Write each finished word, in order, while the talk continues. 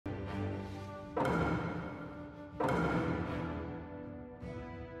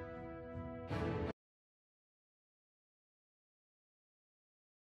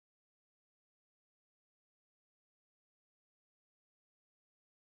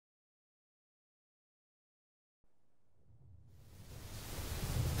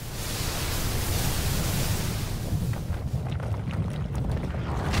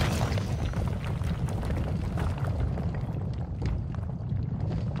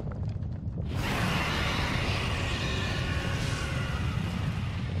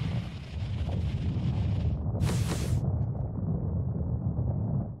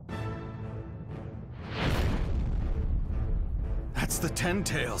the Ten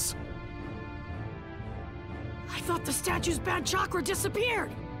Tails. I thought the statue's bad chakra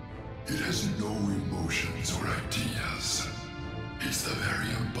disappeared. It has no emotions or ideas. It's the very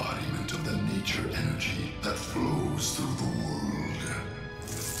embodiment of the nature energy that flows through the world.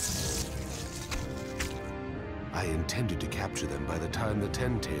 I intended to capture them by the time the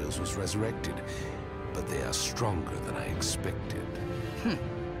Ten Tails was resurrected, but they are stronger than I expected.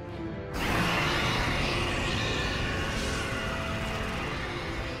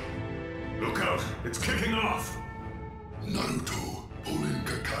 Look out! It's kicking off! Naruto, pulling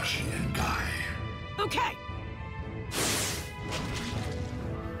Kakashi and Guy. Okay.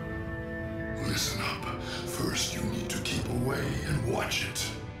 Listen up. First, you need to keep away and watch it.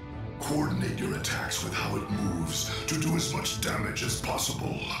 Coordinate your attacks with how it moves to do as much damage as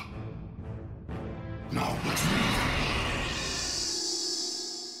possible. Now, let's move.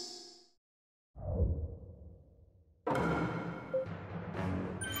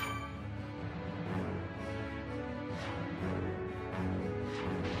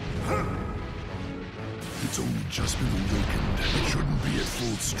 It's only just been awakened. It shouldn't be at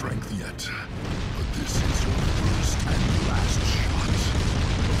full strength yet. But this is your first and last shot.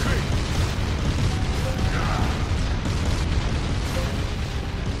 Okay.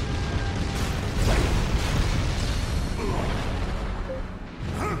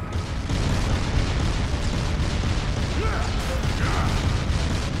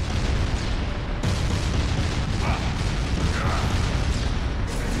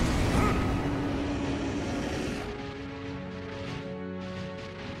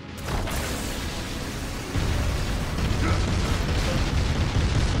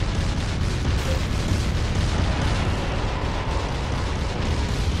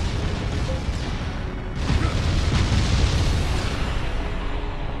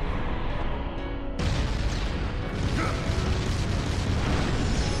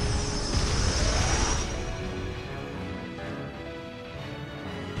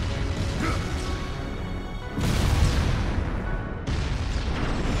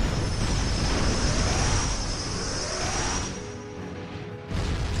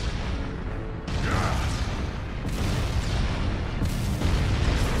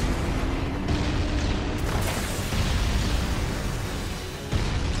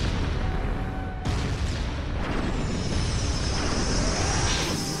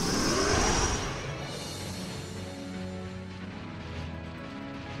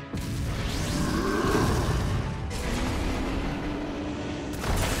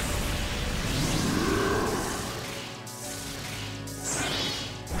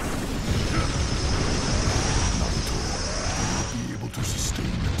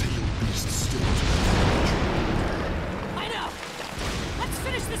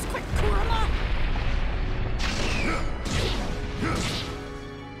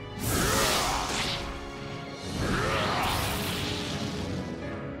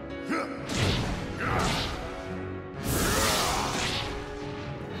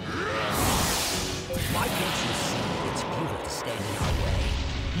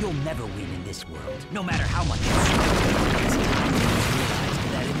 You'll never win in this world, no matter how much you struggle. It's time to realize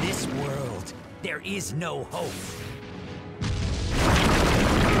that in this world, there is no hope.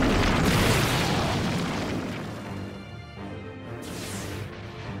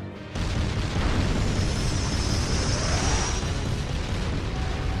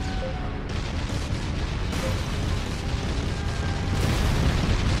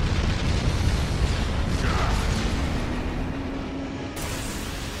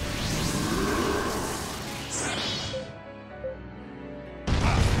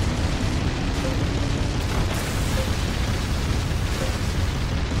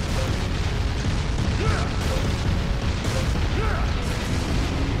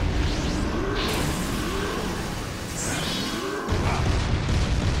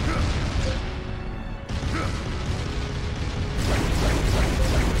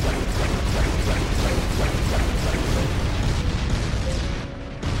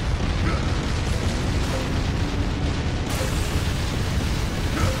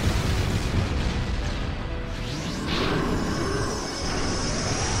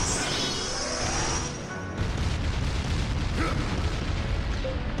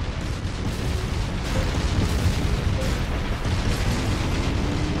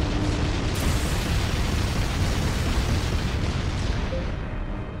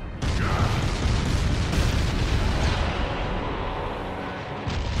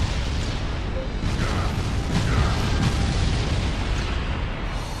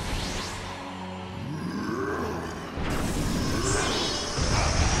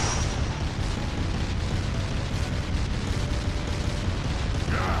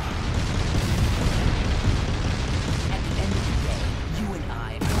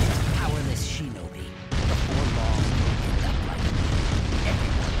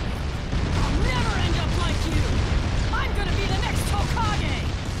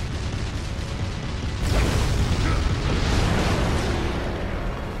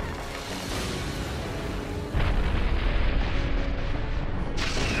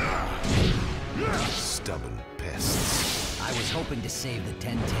 save the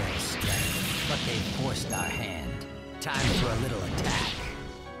Ten Tails' strength, but they forced our hand. Time for a little attack.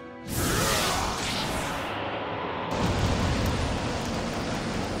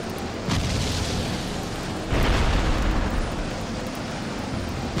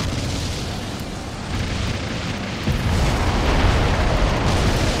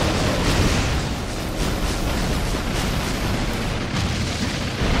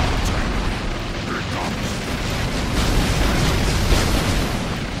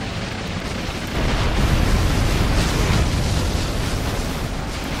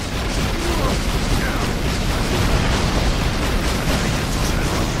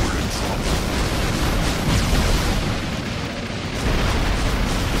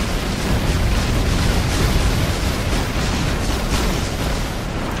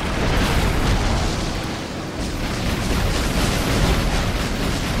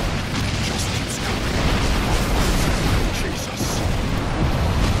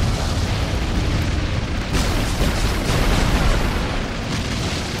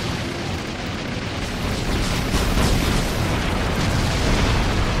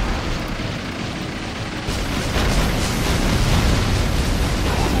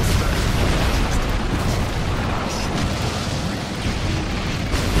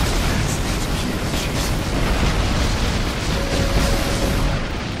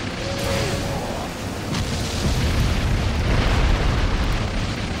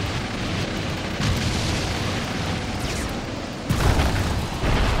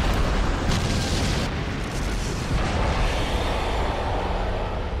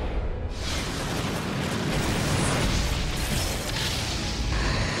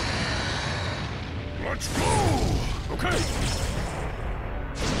 Let's go! Okay!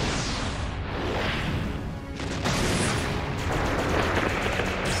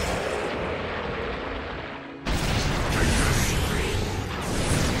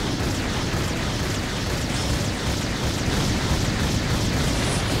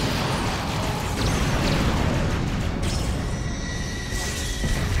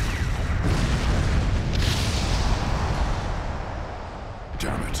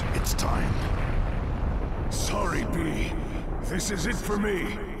 Damn it, it's time. Sorry, B. This is it for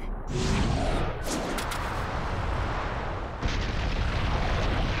me.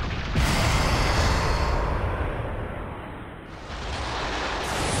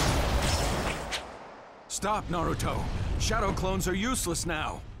 Stop, Naruto. Shadow clones are useless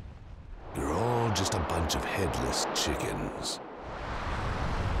now. You're all just a bunch of headless chickens.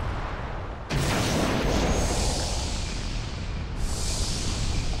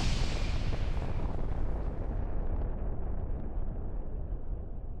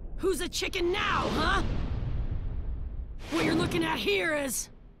 Who's a chicken now, huh? What you're looking at here is...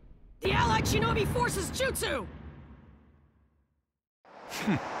 the Allied Shinobi Forces Jutsu!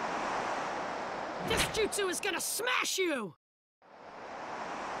 This jutsu is gonna smash you!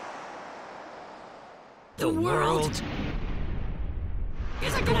 The world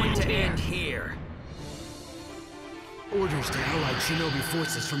isn't going to here. end here. Orders to Allied Shinobi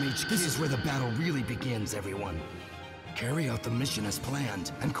forces from HQ. This is where the battle really begins, everyone. Carry out the mission as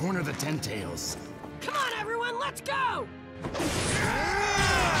planned and corner the Ten Tails. Come on, everyone, let's go!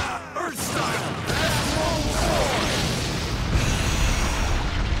 Earth style!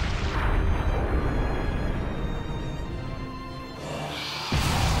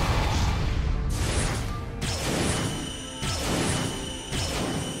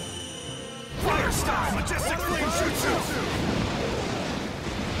 Fire style! Majestic flame jutsu!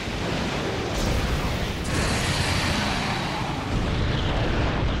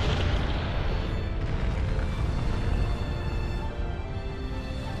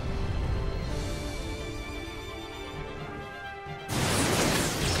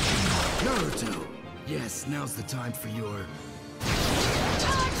 Naruto! Yes, now's the time for your...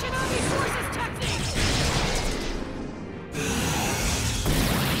 Allied Shinobi Forces technique!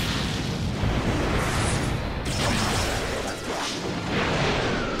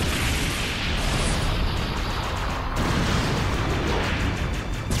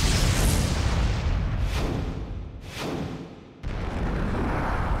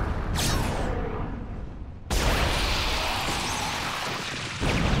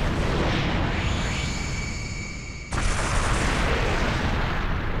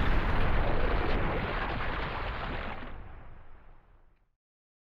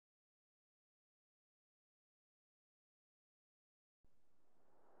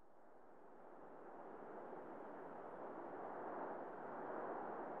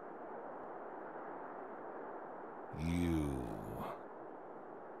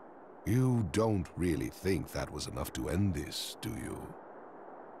 don't really think that was enough to end this, do you?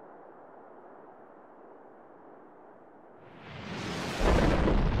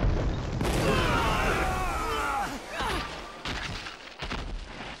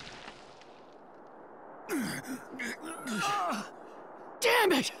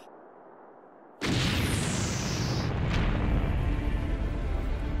 Damn it!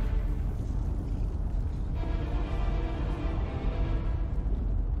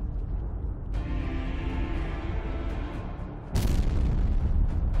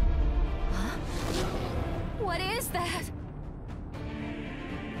 What is that?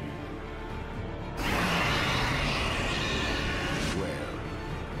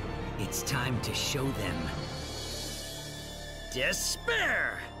 Well, It's time to show them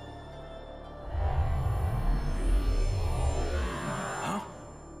despair!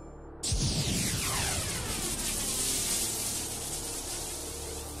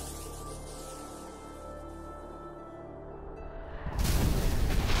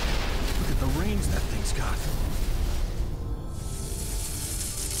 Look at the range that thing's got.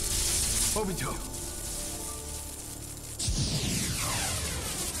 Obito.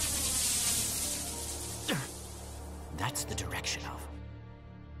 That's the direction of.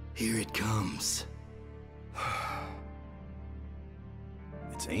 Here it comes.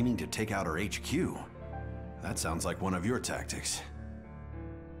 It's aiming to take out our HQ. That sounds like one of your tactics.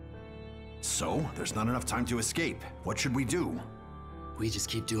 So, there's not enough time to escape. What should we do? We just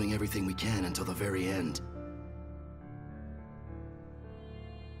keep doing everything we can until the very end.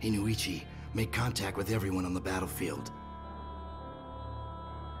 Inuichi, make contact with everyone on the battlefield.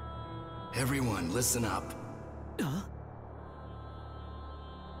 Everyone, listen up.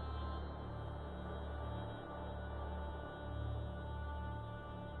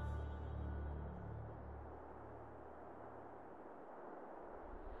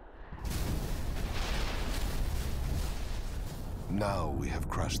 Now we have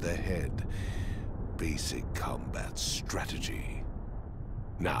crushed their head. Basic combat strategy.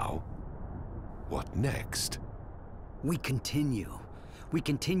 Now, what next? We continue. We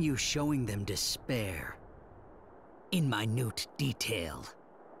continue showing them despair. In minute detail.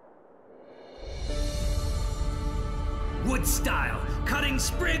 Wood style, cutting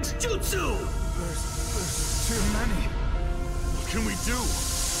sprigs jutsu! There's too many. What can we do?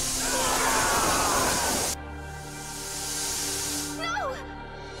 No!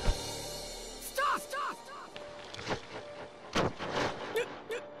 Stop! Stop! Stop!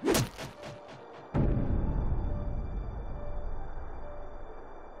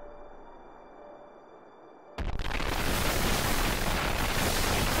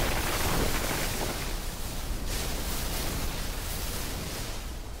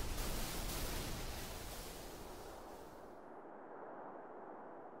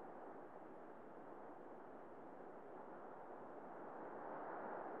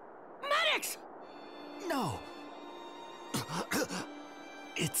 Medics! No!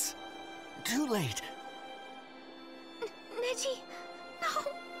 It's too late. Neji, no!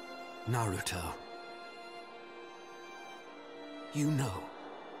 Naruto. You know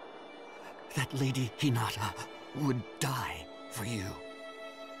that Lady Hinata would die for you.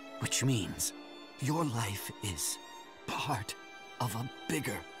 Which means your life is part of a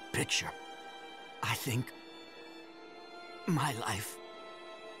bigger picture. I think my life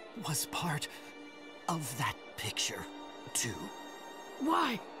was part of that picture, too.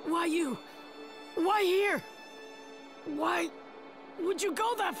 Why? Why you? Why here? Why would you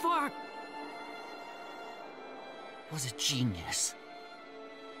go that far? Was a genius.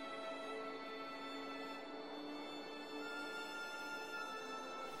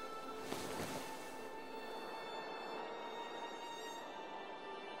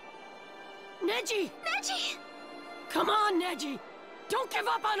 Neji! Neji! Come on, Neji! Don't give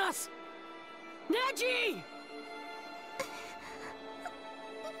up on us! Neji!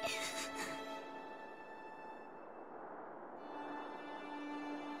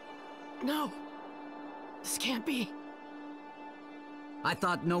 No. This can't be. I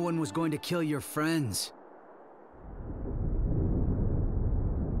thought no one was going to kill your friends.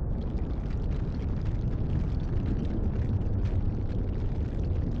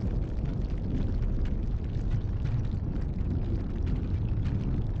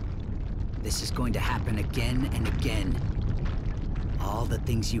 This is going to happen again and again. All the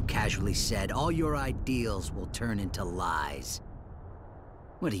things you casually said, all your ideals will turn into lies.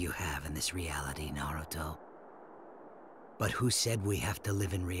 What do you have in this reality, Naruto? But who said we have to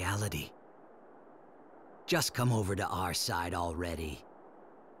live in reality? Just come over to our side already.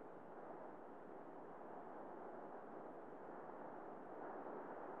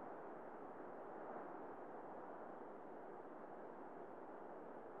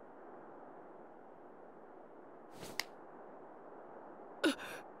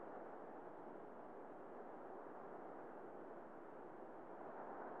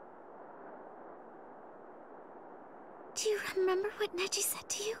 Remember what Neji said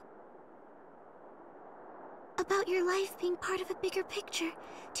to you? About your life being part of a bigger picture.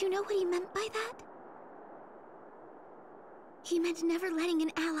 Do you know what he meant by that? He meant never letting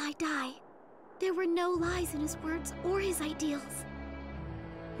an ally die. There were no lies in his words or his ideals.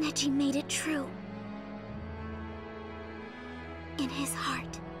 Neji made it true. In his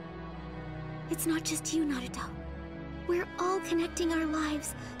heart. It's not just you, Naruto. We're all connecting our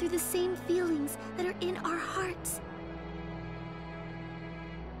lives through the same feelings that are in our hearts.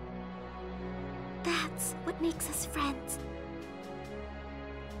 That's what makes us friends.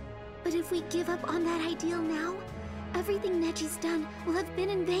 But if we give up on that ideal now, everything Neji's done will have been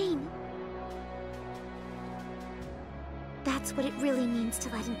in vain. That's what it really means to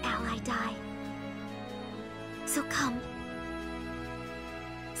let an ally die. So come.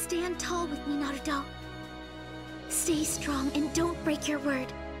 Stand tall with me, Naruto. Stay strong and don't break your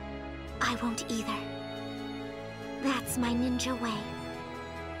word. I won't either. That's my ninja way.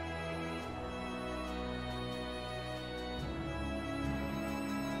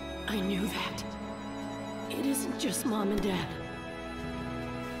 I knew that. It isn't just Mom and Dad.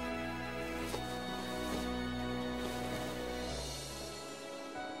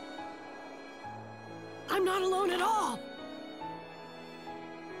 I'm not alone at all!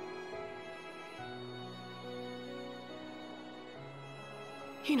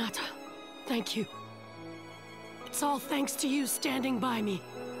 Hinata, thank you. It's all thanks to you standing by me.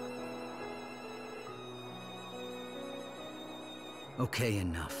 Okay,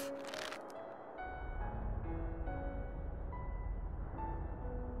 enough.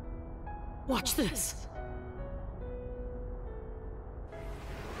 Watch this.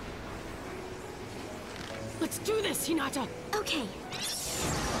 Let's do this, Hinata! Okay.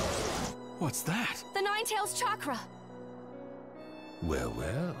 What's that? The Nine-Tails chakra. Well,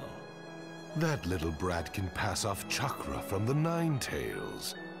 well. That little brat can pass off chakra from the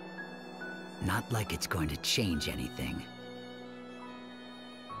Nine-Tails. Not like it's going to change anything.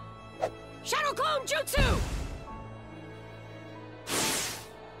 Shadow Clone Jutsu!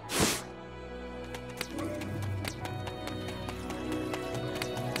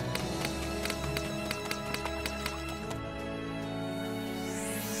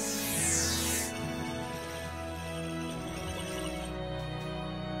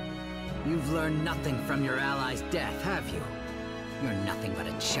 You've learned nothing from your ally's death, have you? You're nothing but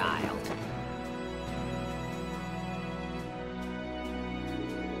a child.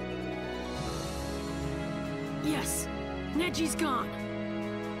 Yes, Neji's gone.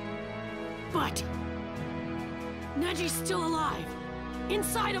 But Neji's still alive,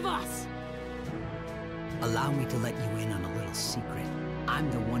 inside of us. Allow me to let you in on a little secret.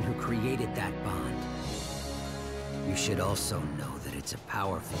 I'm the one who created that bond. You should also know that it's a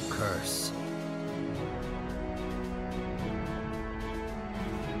powerful curse.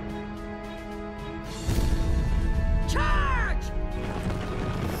 Charge!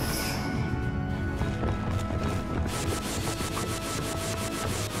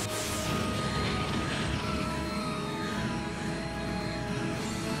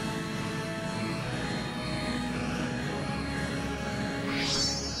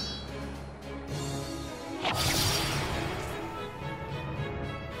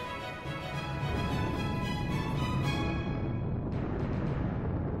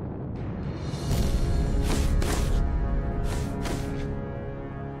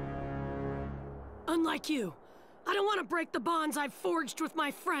 Unlike you, I don't want to break the bonds I've forged with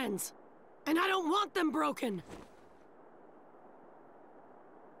my friends. And I don't want them broken.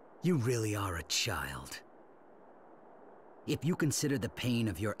 You really are a child. If you consider the pain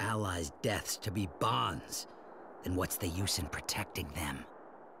of your allies' deaths to be bonds, then what's the use in protecting them?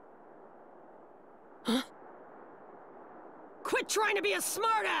 Huh? Quit trying to be a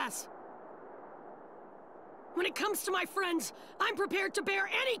smartass! When it comes to my friends, I'm prepared to bear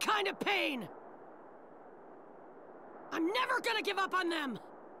any kind of pain! I'm never gonna give up on them!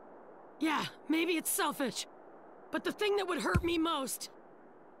 Yeah, maybe it's selfish, but the thing that would hurt me most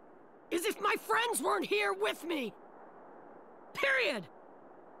is if my friends weren't here with me! Period!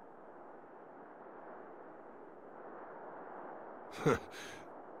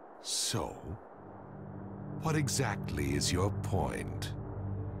 So, what exactly is your point?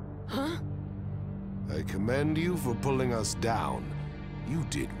 Huh? I commend you for pulling us down. You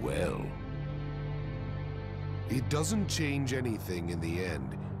did well. It doesn't change anything in the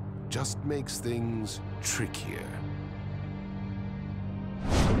end, just makes things trickier.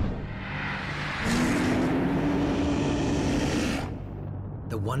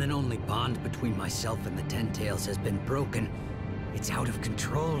 The one and only bond between myself and the Ten Tails has been broken. It's out of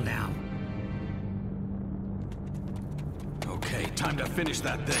control now. Time to finish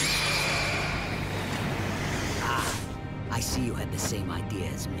that thing. Ah, I see you had the same idea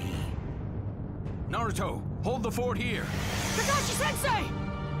as me. Naruto, hold the fort here. Kakashi-sensei!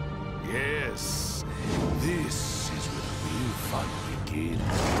 Yes, this is where the real fun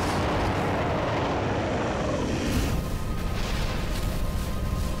begins.